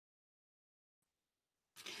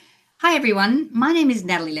Hi everyone, my name is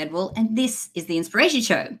Natalie Ledwell and this is The Inspiration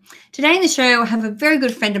Show. Today in the show I have a very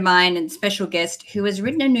good friend of mine and special guest who has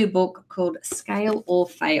written a new book called Scale or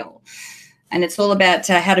Fail. And it's all about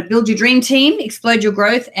how to build your dream team, explode your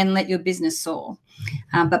growth and let your business soar.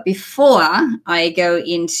 But before I go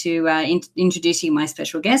into introducing my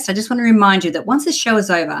special guest, I just want to remind you that once the show is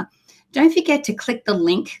over, don't forget to click the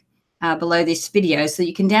link below this video so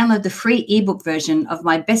you can download the free ebook version of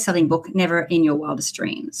my best-selling book, Never in Your Wildest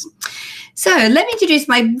Dreams. So let me introduce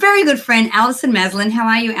my very good friend, Allison Maslan. How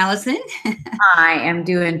are you, Allison? I am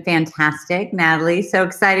doing fantastic, Natalie. So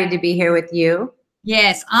excited to be here with you.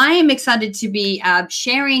 Yes, I am excited to be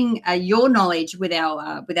sharing your knowledge with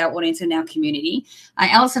our audience and our community.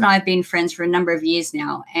 Allison and I have been friends for a number of years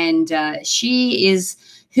now, and she is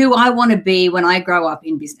who I want to be when I grow up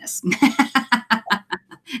in business.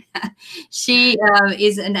 She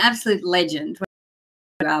is an absolute legend,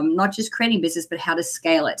 not just creating business, but how to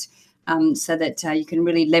scale it so that you can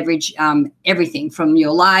really leverage everything from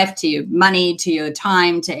your life to your money to your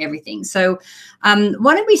time to everything. So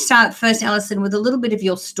why don't we start first, Allison, with a little bit of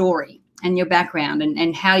your story and your background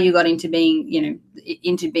and how you got into being,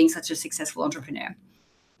 into being such a successful entrepreneur.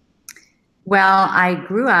 Well, I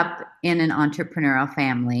grew up in an entrepreneurial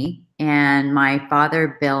family, and my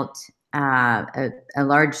father built a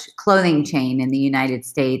large clothing chain in the United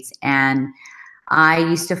States. And I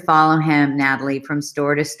used to follow him, Natalie, from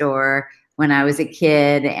store to store when I was a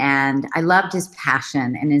kid. And I loved his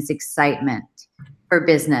passion and his excitement for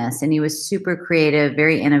business. And he was super creative,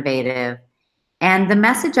 very innovative. And the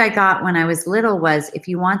message I got when I was little was, if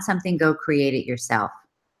you want something, go create it yourself.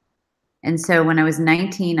 And so when I was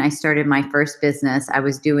 19, I started my first business. I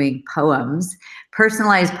was doing poems,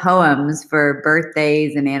 personalized poems for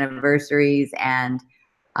birthdays and anniversaries. And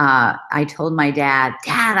I told my dad,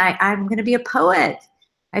 I'm going to be a poet.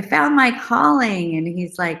 I found my calling. And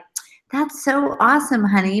he's like, that's so awesome,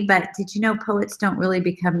 honey. But did you know poets don't really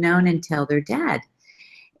become known until they're dead?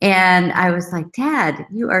 And I was like, Dad,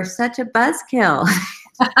 you are such a buzzkill.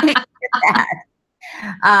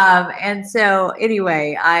 And so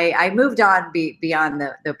anyway, I moved on beyond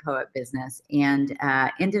the poet business and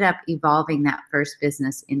ended up evolving that first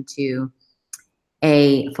business into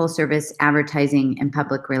a full service advertising and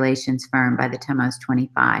public relations firm by the time I was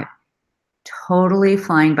 25. Totally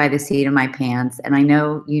flying by the seat of my pants. And I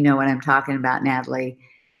know you know what I'm talking about, Natalie.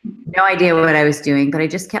 No idea what I was doing, but I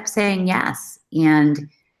just kept saying yes. And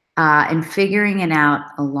figuring it out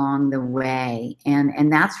along the way.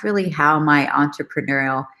 And that's really how my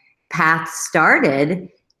entrepreneurial path started.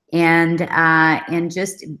 And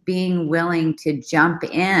just being willing to jump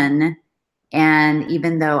in. And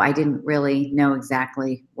even though I didn't really know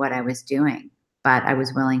exactly what I was doing, but I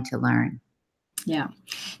was willing to learn. Yeah.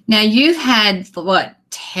 Now you've had, what,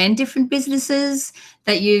 10 different businesses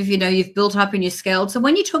that you've built up and you've scaled. So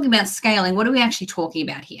when you're talking about scaling, what are we actually talking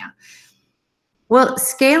about here? Well,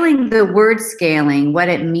 scaling, the word scaling, what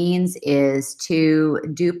it means is to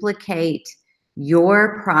duplicate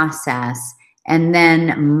your process and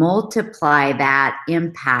then multiply that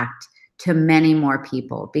impact to many more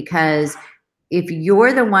people. Because if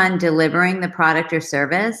you're the one delivering the product or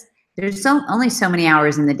service, there's only so many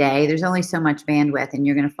hours in the day. There's only so much bandwidth, and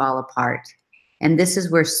you're going to fall apart. And this is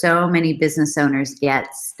where so many business owners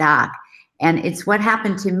get stuck. And it's what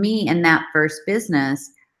happened to me in that first business.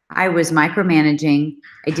 I was micromanaging.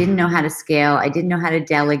 I didn't know how to scale. I didn't know how to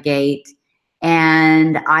delegate.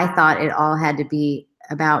 And I thought it all had to be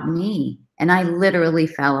about me. And I literally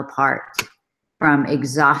fell apart from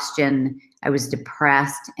exhaustion. I was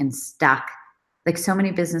depressed and stuck, like so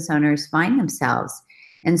many business owners find themselves.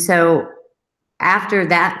 And so after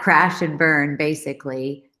that crash and burn,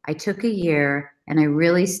 basically, I took a year and I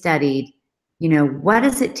really studied, what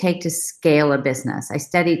does it take to scale a business? I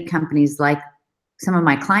studied companies like some of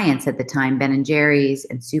my clients at the time, Ben & Jerry's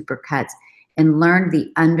and Supercuts, and learned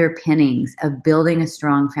the underpinnings of building a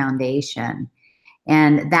strong foundation.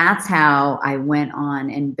 And that's how I went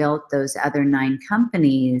on and built those other 9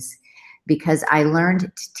 companies, because I learned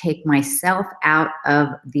to take myself out of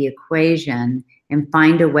the equation and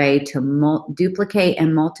find a way to duplicate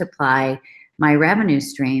and multiply my revenue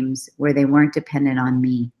streams where they weren't dependent on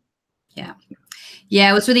me. Yeah. Yeah,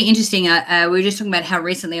 it was really interesting. We were just talking about how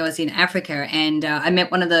recently I was in Africa, and I met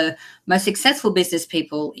one of the most successful business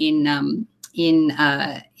people in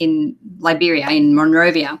Liberia, in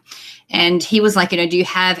Monrovia, and he was like, do you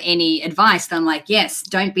have any advice? And I'm like, yes,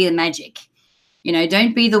 don't be the magic.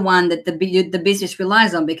 Don't be the one that the business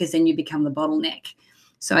relies on, because then you become the bottleneck.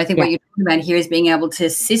 So I think what you're talking about here is being able to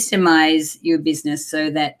systemize your business so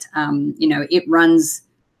that it runs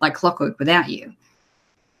like clockwork without you.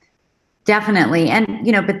 Definitely. And,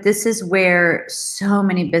 but this is where so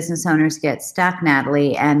many business owners get stuck,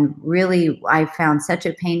 Natalie. And really, I found such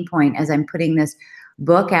a pain point as I'm putting this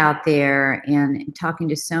book out there and talking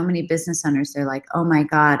to so many business owners. They're like, oh my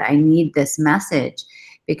God, I need this message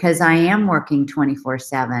because I am working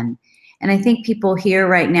 24/7. And I think people hear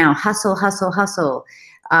right now, hustle, hustle, hustle,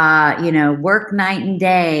 work night and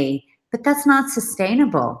day, but that's not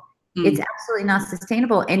sustainable. It's absolutely not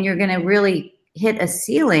sustainable. And you're going to really hit a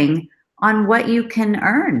ceiling on what you can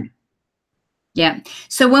earn. Yeah.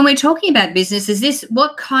 So when we're talking about business, is this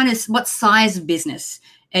what size of business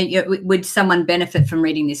would someone benefit from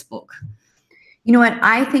reading this book? You know what?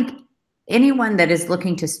 I think anyone that is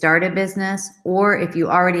looking to start a business, or if you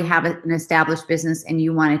already have an established business and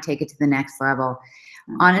you want to take it to the next level,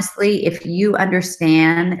 honestly, if you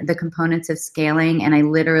understand the components of scaling, and I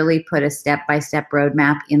literally put a step-by-step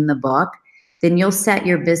roadmap in the book, then you'll set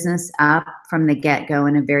your business up from the get-go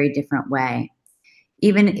in a very different way.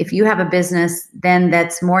 Even if you have a business then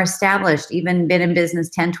that's more established, even been in business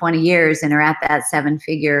 10, 20 years and are at that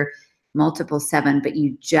 7-figure, multiple 7, but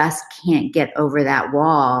you just can't get over that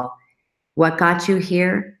wall, what got you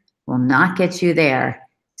here will not get you there.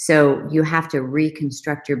 So you have to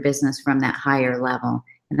reconstruct your business from that higher level.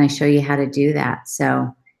 And I show you how to do that.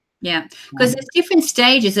 So yeah, because there's different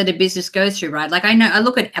stages that a business goes through, right? Like I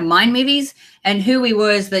look at Mind Movies and who we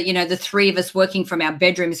was that, the three of us working from our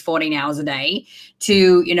bedrooms 14 hours a day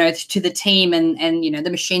to, to the team and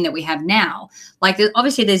the machine that we have now. Like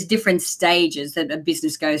obviously there's different stages that a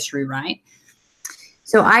business goes through, right?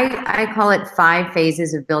 So I call it 5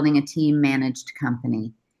 phases of building a team managed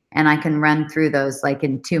company. And I can run through those like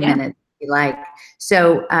in 2 minutes if you like.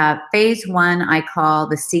 So phase 1, I call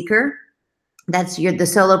the seeker. That's the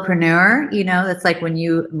solopreneur, that's like when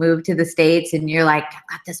you move to the States and you're like, I've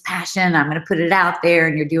got this passion, I'm going to put it out there,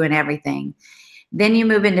 and you're doing everything. Then you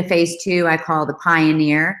move into phase 2, I call the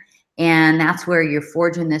pioneer. And that's where you're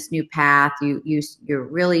forging this new path. You're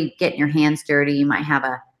really getting your hands dirty. You might have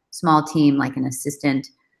a small team like an assistant,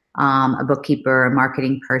 a bookkeeper, a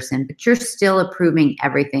marketing person, but you're still approving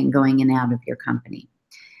everything going in and out of your company.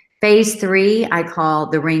 Phase 3, I call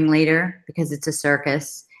the ringleader because it's a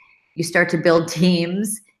circus. You start to build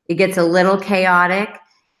teams. It gets a little chaotic.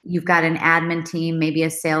 You've got an admin team, maybe a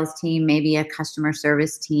sales team, maybe a customer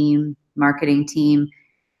service team, marketing team,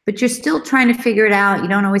 but you're still trying to figure it out. You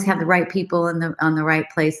don't always have the right people on the right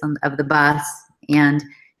place of the bus, and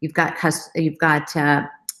you've got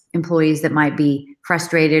employees that might be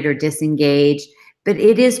frustrated or disengaged, but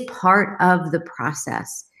it is part of the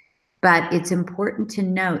process. But it's important to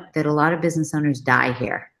note that a lot of business owners die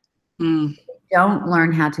here. Don't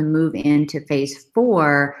learn how to move into phase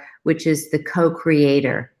 4, which is the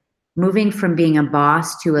co-creator, moving from being a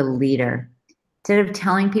boss to a leader. Instead of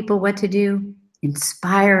telling people what to do,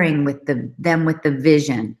 inspiring them with the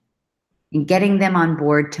vision and getting them on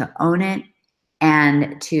board to own it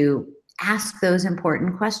and to ask those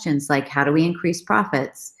important questions like, how do we increase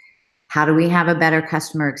profits? How do we have a better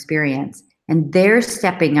customer experience? And they're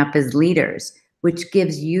stepping up as leaders, which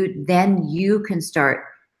gives you, then you can start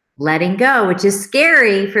letting go, which is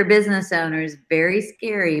scary for business owners, very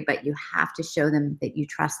scary, but you have to show them that you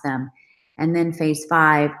trust them. And then phase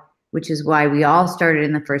 5, which is why we all started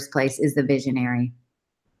in the first place, is the visionary.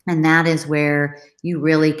 And that is where you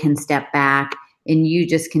really can step back and you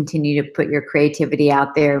just continue to put your creativity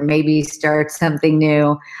out there, maybe start something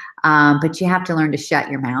new, but you have to learn to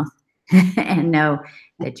shut your mouth and know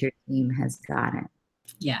that your team has got it.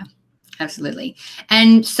 Yeah. Absolutely.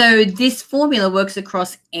 And so this formula works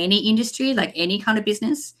across any industry, like any kind of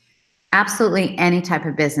business? Absolutely any type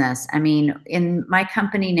of business. I mean, in my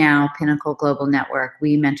company now, Pinnacle Global Network,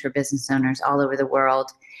 we mentor business owners all over the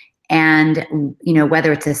world. And,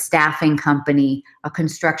 whether it's a staffing company, a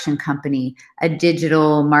construction company, a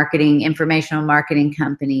digital marketing, informational marketing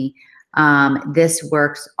company, this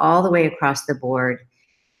works all the way across the board.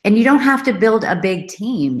 And you don't have to build a big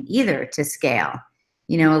team either to scale.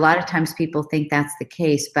 A lot of times people think that's the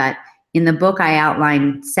case, but in the book I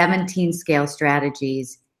outline 17 scale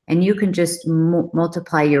strategies, and you can just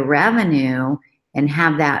multiply your revenue and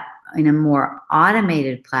have that in a more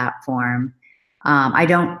automated platform. I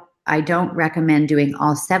don't recommend doing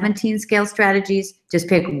all 17 scale strategies. Just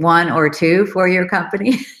pick 1 or 2 for your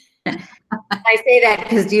company. I say that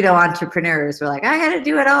because, entrepreneurs were like, I got to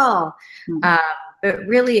do it all. But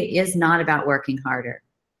really, it is not about working harder.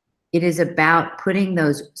 It is about putting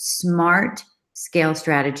those smart scale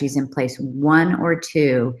strategies in place, 1 or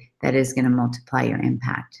 2, that is going to multiply your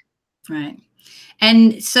impact. Right.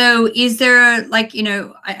 And so is there, like,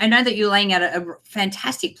 I know that you're laying out a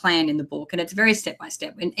fantastic plan in the book, and it's very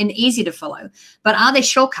step-by-step and easy to follow, but are there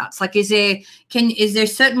shortcuts? Like, is there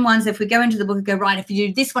certain ones, if we go into the book and go, right, if you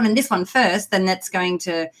do this one and this one first, then that's going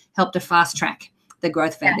to help to fast track the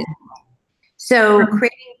growth of our business? So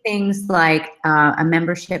creating things like a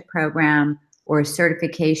membership program or a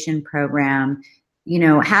certification program,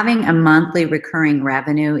 having a monthly recurring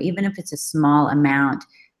revenue, even if it's a small amount,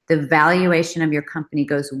 the valuation of your company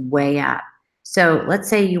goes way up. So let's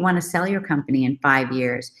say you want to sell your company in 5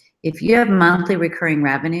 years. If you have monthly recurring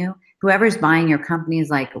revenue, whoever's buying your company is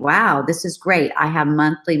like, wow, this is great. I have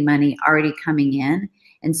monthly money already coming in,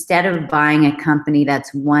 instead of buying a company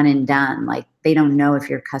that's one and done. Like, they don't know if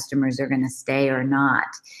your customers are going to stay or not.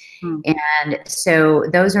 And so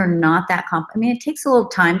those are not that I mean, it takes a little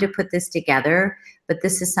time to put this together, but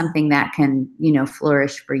this is something that can,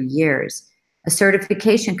 flourish for years. A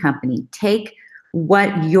certification company, take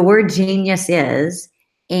what your genius is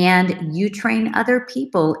and you train other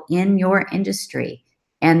people in your industry.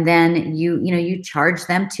 And then you charge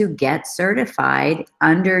them to get certified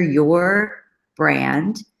under your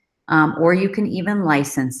brand, or you can even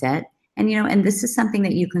license it. And this is something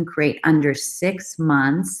that you can create under 6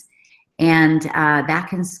 months, and that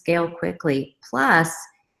can scale quickly. Plus,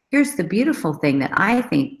 here's the beautiful thing that I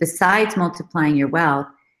think, besides multiplying your wealth,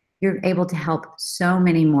 you're able to help so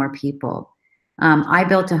many more people. I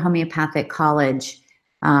built a homeopathic college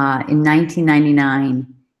in 1999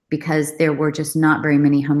 because there were just not very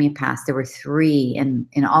many homeopaths. There were 3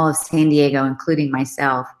 in all of San Diego, including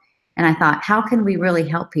myself. And I thought, how can we really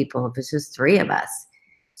help people if it's just 3 of us?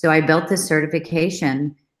 So I built this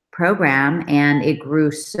certification program, and it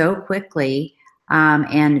grew so quickly,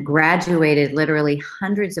 and graduated literally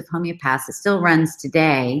hundreds of homeopaths. It still runs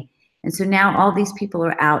today. And so now all these people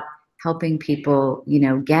are out helping people,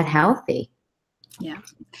 get healthy. Yeah.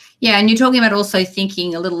 Yeah. And you're talking about also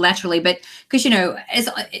thinking a little laterally, but because,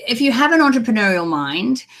 if you have an entrepreneurial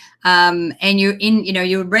mind, and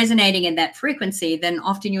you're resonating in that frequency, then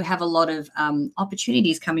often you have a lot of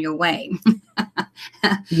opportunities coming your way.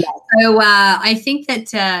 Yes. So I think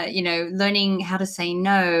that, learning how to say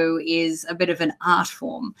no is a bit of an art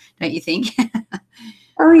form, don't you think?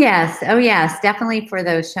 Oh, yes. Oh, yes. Definitely for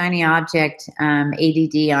those shiny object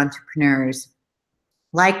ADD entrepreneurs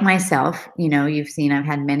like myself. You've seen I've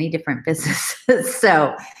had many different businesses.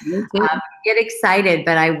 So get excited.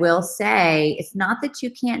 But I will say, it's not that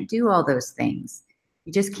you can't do all those things.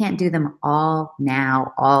 You just can't do them all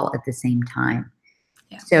now, all at the same time.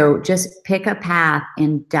 Yeah. So just pick a path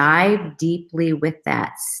and dive deeply with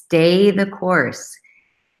that. Stay the course.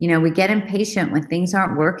 We get impatient when things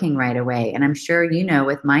aren't working right away. And I'm sure,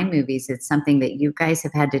 with my movies, it's something that you guys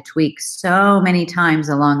have had to tweak so many times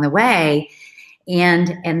along the way.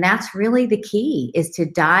 And that's really the key, is to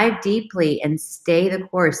dive deeply and stay the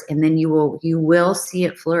course. And then you will see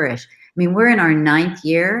it flourish. I mean, we're in our 9th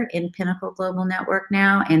year in Pinnacle Global Network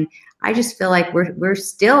now. And I just feel like we're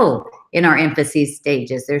still in our infancy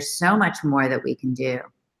stages. There's so much more that we can do.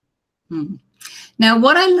 Now,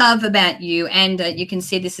 what I love about you, and you can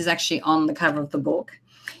see this is actually on the cover of the book,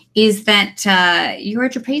 is that you're a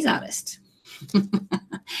trapeze artist.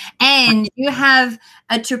 And you have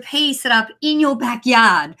a trapeze set up in your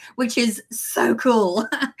backyard, which is so cool.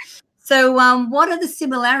 So what are the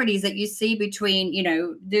similarities that you see between,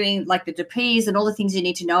 doing like the trapeze and all the things you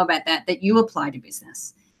need to know about that you apply to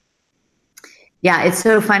business? Yeah, it's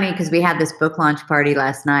so funny because we had this book launch party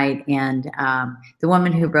last night, and the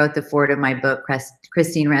woman who wrote the foreword of my book,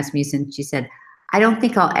 Christine Rasmussen, she said, I don't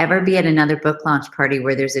think I'll ever be at another book launch party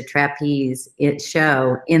where there's a trapeze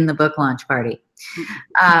show in the book launch party.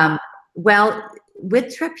 Well,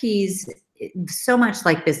 with trapeze, so much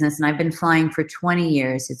like business, and I've been flying for 20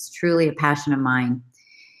 years, it's truly a passion of mine.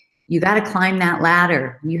 You got to climb that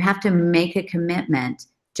ladder. You have to make a commitment,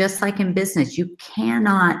 just like in business. You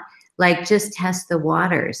cannot just test the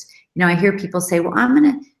waters. I hear people say, well, I'm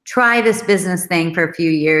going to try this business thing for a few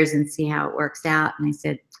years and see how it works out. And I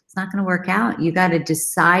said, it's not going to work out. You got to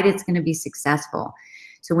decide it's going to be successful.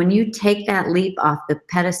 So when you take that leap off the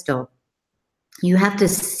pedestal, you have to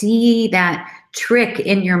see that trick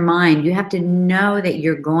in your mind. You have to know that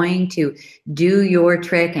you're going to do your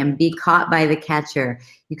trick and be caught by the catcher.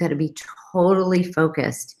 You got to be totally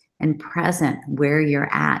focused and present where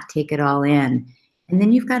you're at. Take it all in. And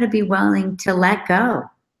then you've got to be willing to let go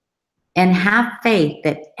and have faith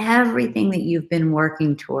that everything that you've been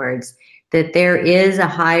working towards, that there is a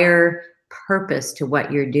higher purpose to what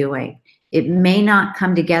you're doing. It may not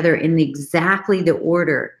come together in exactly the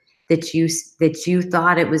order that you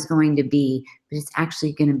thought it was going to be, but it's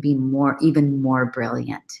actually going to be even more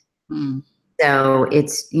brilliant. So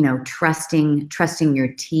it's, trusting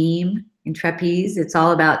your team in trapeze. It's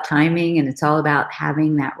all about timing, and it's all about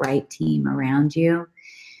having that right team around you.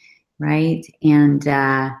 Right. And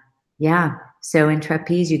yeah, so in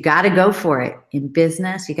trapeze, you got to go for it. In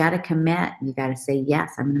business, you got to commit. You got to say,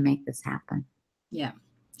 yes, I'm going to make this happen. Yeah,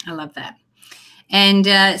 I love that. And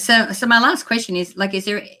so my last question is,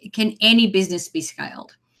 can any business be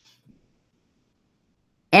scaled?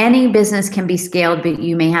 Any business can be scaled, but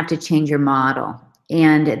you may have to change your model.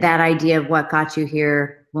 And that idea of what got you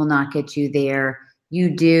here will not get you there.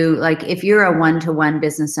 You do, like, if you're a one-to-one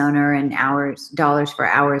business owner and dollars for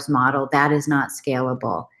hours model, that is not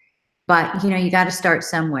scalable. But, you got to start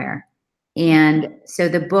somewhere. And so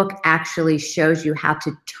the book actually shows you how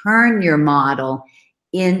to turn your model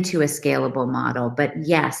into a scalable model. But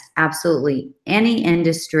yes, absolutely, any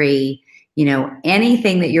industry,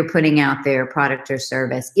 anything that you're putting out there, product or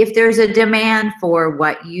service, if there's a demand for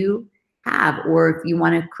what you have, or if you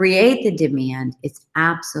want to create the demand, it's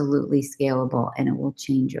absolutely scalable, and it will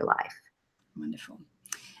change your life. Wonderful.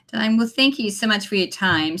 Well, thank you so much for your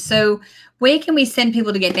time. So where can we send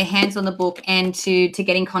people to get their hands on the book and to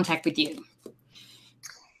get in contact with you?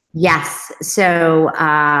 Yes. So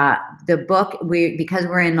the book, because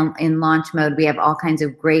we're in launch mode, we have all kinds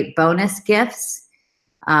of great bonus gifts.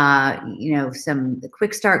 Some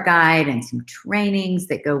quick start guide and some trainings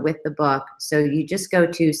that go with the book. So you just go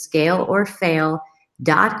to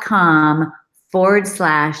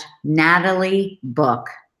scaleorfail.com/Natalie book.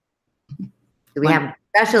 So we have a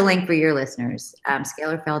special link for your listeners,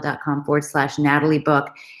 scaleorfail.com/Natalie book.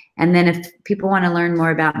 And then if people want to learn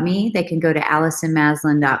more about me, they can go to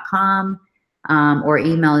AllisonMaslan.com or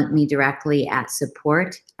email me directly at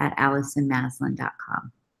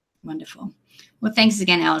support@AllisonMaslan.com. Wonderful. Well, thanks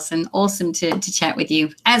again, Allison. Awesome to chat with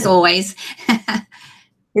you, as always.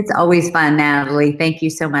 It's always fun, Natalie. Thank you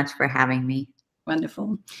so much for having me.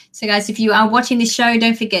 Wonderful. So guys, if you are watching this show,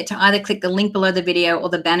 don't forget to either click the link below the video or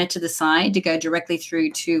the banner to the side to go directly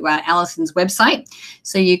through to Allison's website,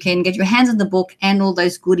 so you can get your hands on the book and all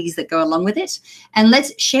those goodies that go along with it. And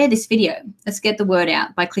let's share this video. Let's get the word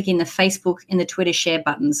out by clicking the Facebook and the Twitter share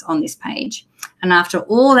buttons on this page. And after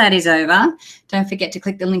all that is over, don't forget to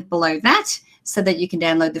click the link below that so that you can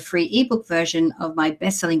download the free ebook version of my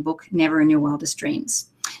best-selling book, Never in Your Wildest Dreams.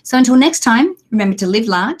 So until next time, remember to live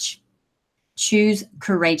large, choose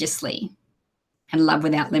courageously, and love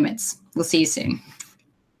without limits. We'll see you soon.